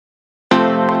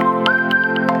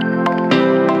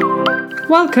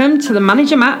Welcome to the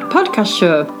Manager Matt podcast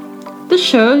show. The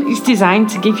show is designed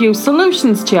to give you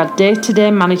solutions to your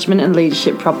day-to-day management and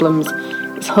leadership problems.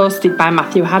 It's hosted by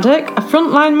Matthew Haddock, a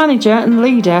frontline manager and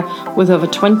leader with over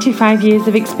 25 years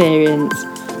of experience.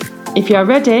 If you're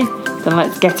ready, then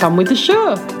let's get on with the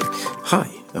show.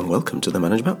 Hi, and welcome to the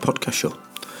Manager Matt podcast show.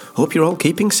 Hope you're all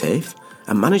keeping safe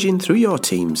and managing through your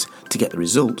teams to get the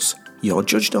results you're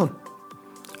judged on.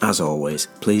 As always,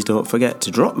 please don't forget to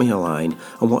drop me a line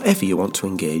on whatever you want to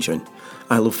engage in.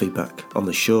 I love feedback on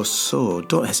the show, so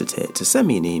don't hesitate to send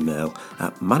me an email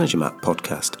at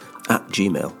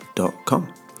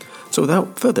managermattpodcast@gmail.com. So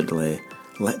without further delay,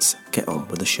 let's get on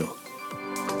with the show.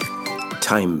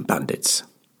 Time Bandits.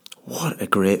 What a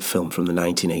great film from the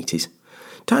 1980s.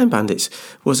 Time Bandits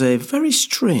was a very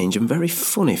strange and very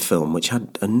funny film which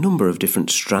had a number of different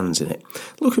strands in it.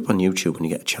 Look up on YouTube when you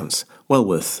get a chance. Well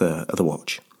worth the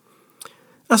watch.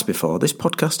 As before, this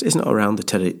podcast isn't around the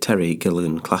Terry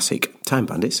Gilligan classic Time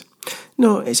Bandits.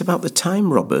 No, it's about the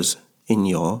time robbers in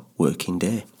your working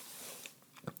day.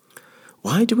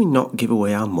 Why do we not give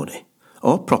away our money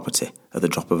or property at the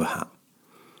drop of a hat?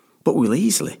 But we'll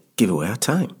easily give away our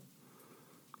time.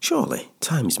 Surely,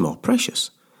 time is more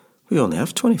precious. We only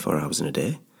have 24 hours in a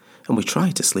day, and we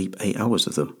try to sleep 8 hours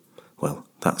of them. Well,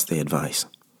 that's the advice.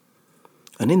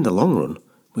 And in the long run,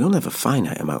 we only have a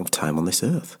finite amount of time on this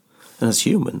earth. And as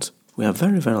humans, we are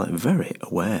very, very, very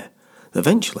aware that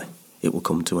eventually it will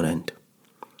come to an end.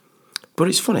 But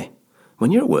it's funny, when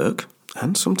you're at work,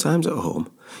 and sometimes at home,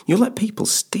 you let people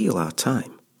steal our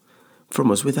time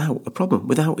from us without a problem,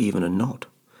 without even a nod.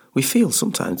 We feel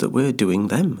sometimes that we're doing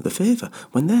them the favour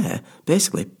when they're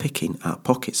basically picking our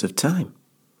pockets of time.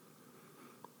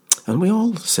 And we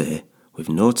all say we've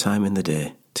no time in the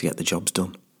day to get the jobs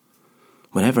done.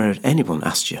 Whenever anyone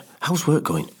asks you, how's work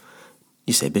going?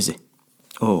 You say busy.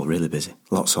 Oh, really busy.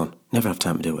 Lots on. Never have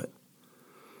time to do it.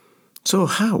 So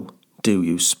how do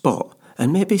you spot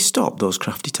and maybe stop those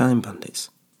crafty time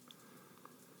bandits?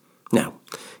 Now,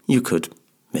 you could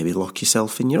maybe lock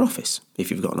yourself in your office if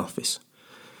you've got an office,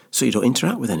 so you don't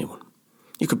interact with anyone.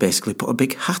 You could basically put a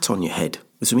big hat on your head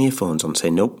with some earphones on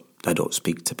saying, nope, I don't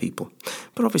speak to people.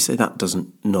 But obviously that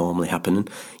doesn't normally happen, and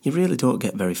you really don't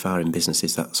get very far in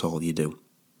businesses, that's all you do.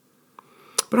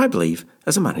 But I believe,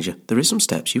 as a manager, there is some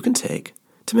steps you can take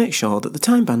to make sure that the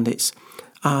time bandits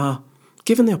are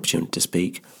given the opportunity to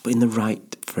speak, but in the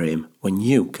right frame when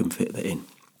you can fit that in.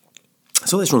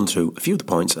 So let's run through a few of the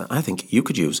points that I think you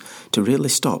could use to really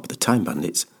stop the time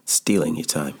bandits stealing your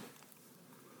time.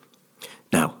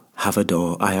 Now, I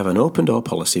have an open door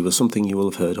policy was something you will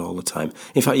have heard all the time.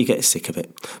 In fact, you get sick of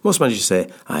it. Most managers say,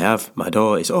 my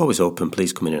door is always open,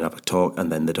 please come in and have a talk,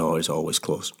 and then the door is always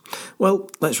closed. Well,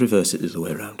 let's reverse it the other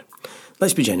way around.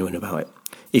 Let's be genuine about it.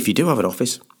 If you do have an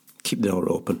office, keep the door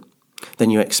open. Then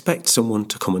you expect someone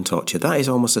to come and talk to you. That is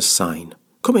almost a sign.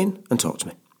 Come in and talk to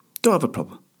me. Don't have a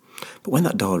problem. But when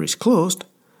that door is closed,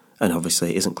 and obviously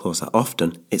it isn't closed that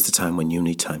often, it's the time when you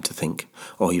need time to think,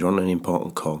 or you're on an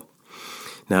important call.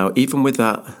 Now, even with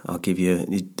that, I'll give you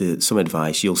some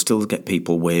advice. You'll still get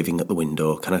people waving at the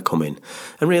window, can I come in?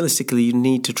 And realistically, you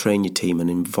need to train your team and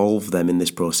involve them in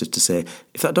this process to say,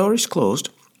 if that door is closed,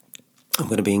 I'm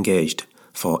going to be engaged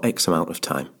for X amount of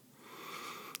time.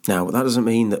 Now, that doesn't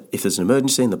mean that if there's an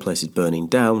emergency and the place is burning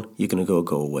down, you're going to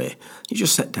go away. You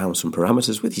just set down some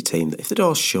parameters with your team that if the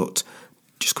door's shut,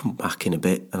 just come back in a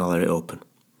bit and I'll let it open.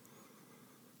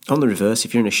 On the reverse,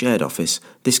 if you're in a shared office,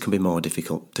 this can be more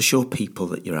difficult to show people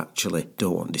that you actually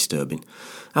don't want disturbing.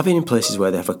 I've been in places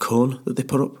where they have a cone that they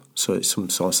put up, so it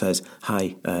some sort of says,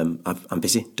 hi, I'm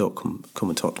busy, don't come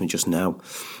and talk to me just now.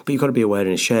 But you've got to be aware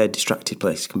in a shared, distracted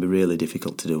place, it can be really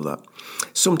difficult to do that.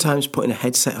 Sometimes putting a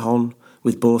headset on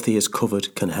with both ears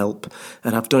covered can help,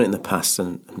 and I've done it in the past,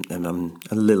 and I'm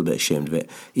a little bit ashamed of it,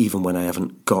 even when I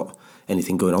haven't got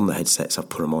anything going on the headsets, I've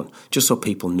put them on, just so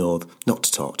people know not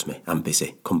to talk to me. I'm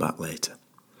busy, come back later.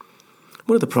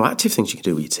 One of the proactive things you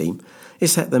can do with your team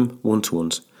is set them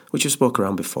one-to-ones, which I've spoken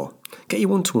around before. Get your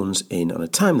one-to-ones in on a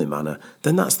timely manner,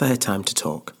 then that's their time to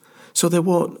talk. So they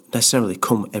won't necessarily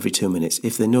come every 2 minutes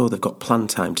if they know they've got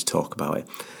planned time to talk about it.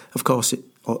 Of course,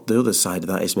 the other side of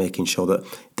that is making sure that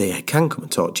they can come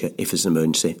and talk to you if there's an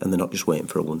emergency and they're not just waiting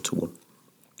for a one-to-one.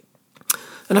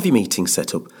 And have your meetings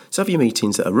set up. So have your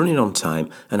meetings that are running on time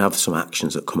and have some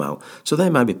actions that come out. So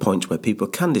there might be points where people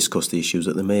can discuss the issues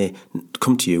that they may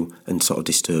come to you and sort of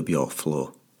disturb your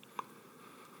flow.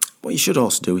 What you should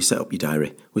also do is set up your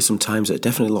diary with some times that are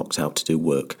definitely locked out to do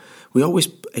work. We always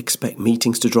expect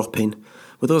meetings to drop in,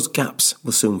 but those gaps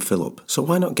will soon fill up. So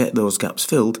why not get those gaps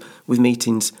filled with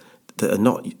meetings that are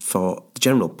not for the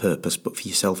general purpose, but for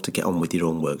yourself to get on with your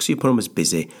own work. So you put them as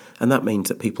busy, and that means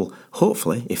that people,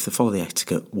 hopefully, if they follow the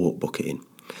etiquette, won't book it in.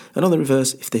 And on the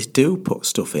reverse, if they do put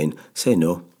stuff in, say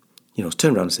no.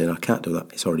 Turn around and say, no, I can't do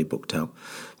that, it's already booked out.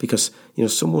 Because,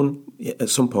 someone at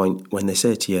some point, when they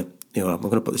say to you, I'm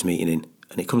going to put this meeting in,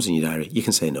 and it comes in your diary, you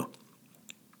can say no.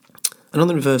 And on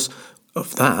the reverse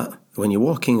of that, when you're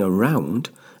walking around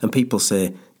and people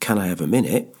say, can I have a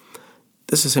minute?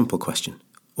 There's a simple question.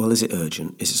 Well, is it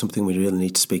urgent? Is it something we really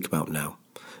need to speak about now?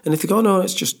 And if they go, no,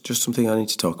 it's just something I need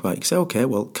to talk about, you can say, okay,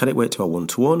 well, can it wait to our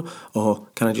one-to-one, or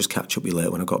can I just catch up with you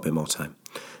later when I've got a bit more time?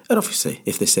 And obviously,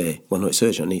 if they say, well, no, it's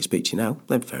urgent, I need to speak to you now,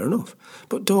 then fair enough.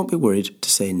 But don't be worried to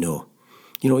say no.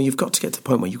 You've got to get to the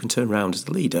point where you can turn around as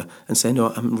the leader and say,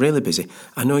 no, I'm really busy.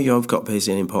 I know you've got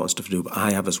busy and important stuff to do, but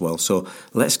I have as well. So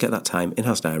let's get that time in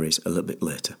our diaries a little bit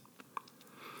later.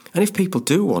 And if people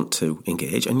do want to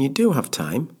engage, and you do have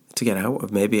time to get out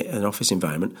of maybe an office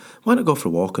environment, why not go for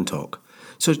a walk and talk?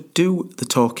 So do the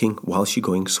talking whilst you're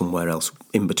going somewhere else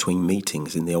in between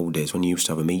meetings. In the old days when you used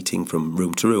to have a meeting from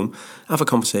room to room, have a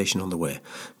conversation on the way.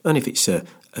 And if it's a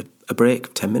break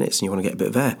of 10 minutes and you want to get a bit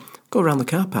of air, go around the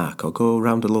car park or go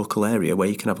around a local area where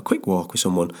you can have a quick walk with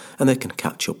someone and they can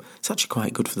catch up. It's actually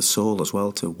quite good for the soul as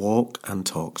well to walk and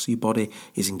talk. So your body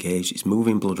is engaged, it's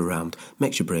moving blood around,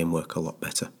 makes your brain work a lot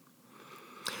better.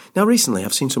 Now, recently,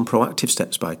 I've seen some proactive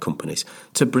steps by companies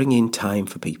to bring in time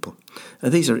for people.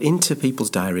 These are into people's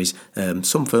diaries.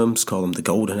 Some firms call them the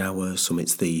golden hour, some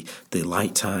it's the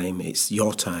light time, it's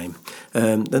your time.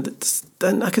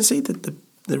 Then I can see the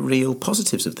real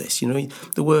positives of this.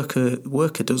 The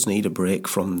worker does need a break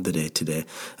from the day-to-day,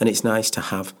 and it's nice to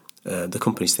have the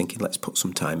companies thinking, let's put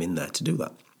some time in there to do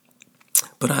that.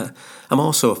 But I'm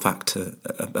also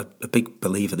a big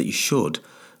believer that you should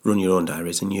run your own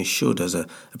diaries, and you should, as a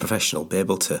professional, be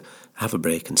able to have a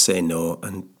break and say no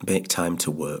and make time to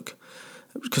work.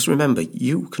 Because remember,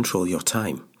 you control your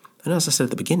time. And as I said at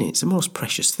the beginning, it's the most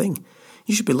precious thing.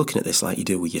 You should be looking at this like you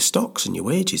do with your stocks and your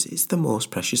wages. It's the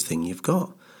most precious thing you've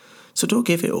got. So don't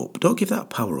give it up. Don't give that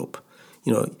power up.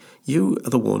 You are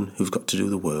the one who's got to do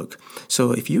the work.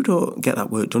 So if you don't get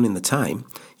that work done in the time,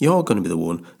 you're going to be the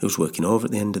one who's working over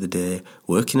at the end of the day,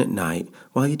 working at night,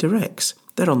 while your directs,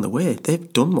 they're on the way.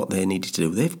 They've done what they needed to do.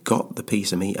 They've got the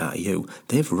piece of meat out of you.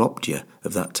 They've robbed you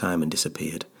of that time and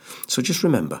disappeared. So just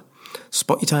remember,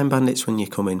 spot your time bandits when you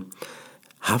come in.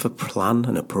 Have a plan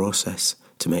and a process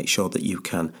to make sure that you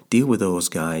can deal with those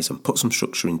guys and put some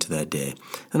structure into their day.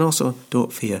 And also,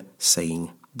 don't fear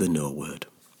saying the no word.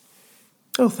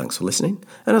 Oh, thanks for listening.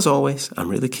 And as always, I'm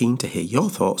really keen to hear your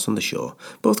thoughts on the show,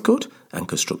 both good and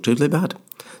constructively bad.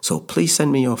 So please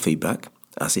send me your feedback,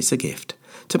 as it's a gift,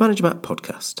 to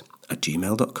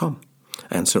managermattpodcast@gmail.com.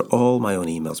 I answer all my own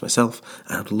emails myself,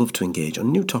 and I'd love to engage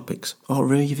on new topics or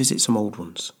revisit some old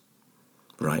ones.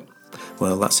 Right,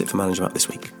 well, that's it for Manager Matt this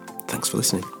week. Thanks for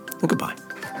listening, and goodbye.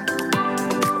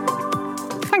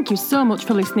 Thank you so much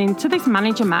for listening to this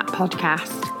Manager Matt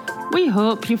podcast. We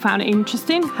hope you found it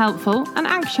interesting, helpful and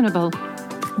actionable.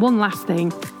 One last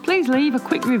thing, please leave a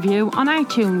quick review on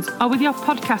iTunes or with your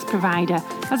podcast provider,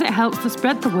 as it helps to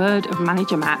spread the word of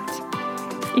Manager Matt.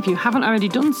 If you haven't already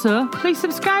done so, please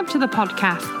subscribe to the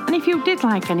podcast, and if you did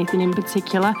like anything in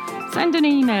particular, send an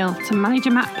email to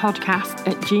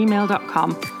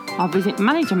managermattpodcast@gmail.com or visit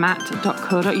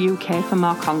managermatt.co.uk for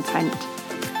more content.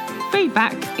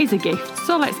 Feedback is a gift,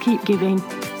 so let's keep giving.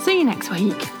 See you next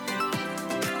week.